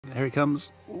Here he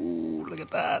comes. Ooh, look at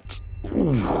that.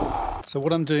 Ooh. So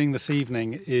what I'm doing this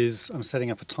evening is I'm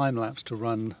setting up a time lapse to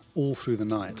run all through the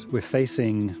night. We're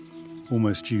facing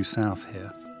almost due south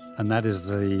here, and that is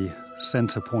the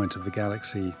center point of the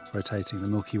galaxy rotating, the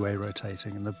Milky Way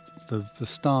rotating, and the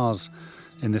stars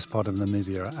in this part of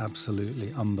Namibia are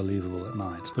absolutely unbelievable at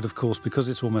night. But of course, because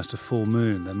it's almost a full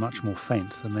moon, they're much more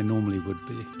faint than they normally would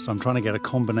be. So I'm trying to get a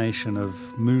combination of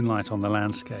moonlight on the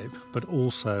landscape, but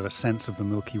also a sense of the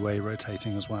Milky Way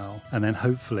rotating as well. And then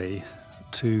hopefully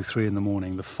 2, 3 in the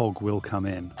morning, the fog will come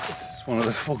in. It's one of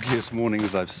the foggiest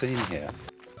mornings I've seen here.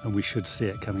 And we should see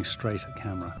it coming straight at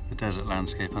camera. The desert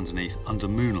landscape underneath, under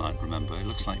moonlight, remember, it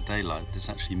looks like daylight, but it's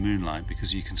actually moonlight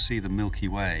because you can see the Milky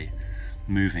Way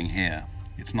moving here.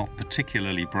 It's not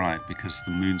particularly bright because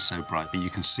the moon's so bright, but you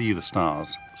can see the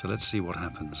stars. So let's see what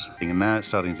happens. And now it's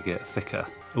starting to get thicker.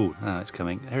 Oh, now it's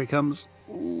coming. Here it comes.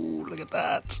 Ooh, look at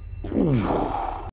that. Ooh.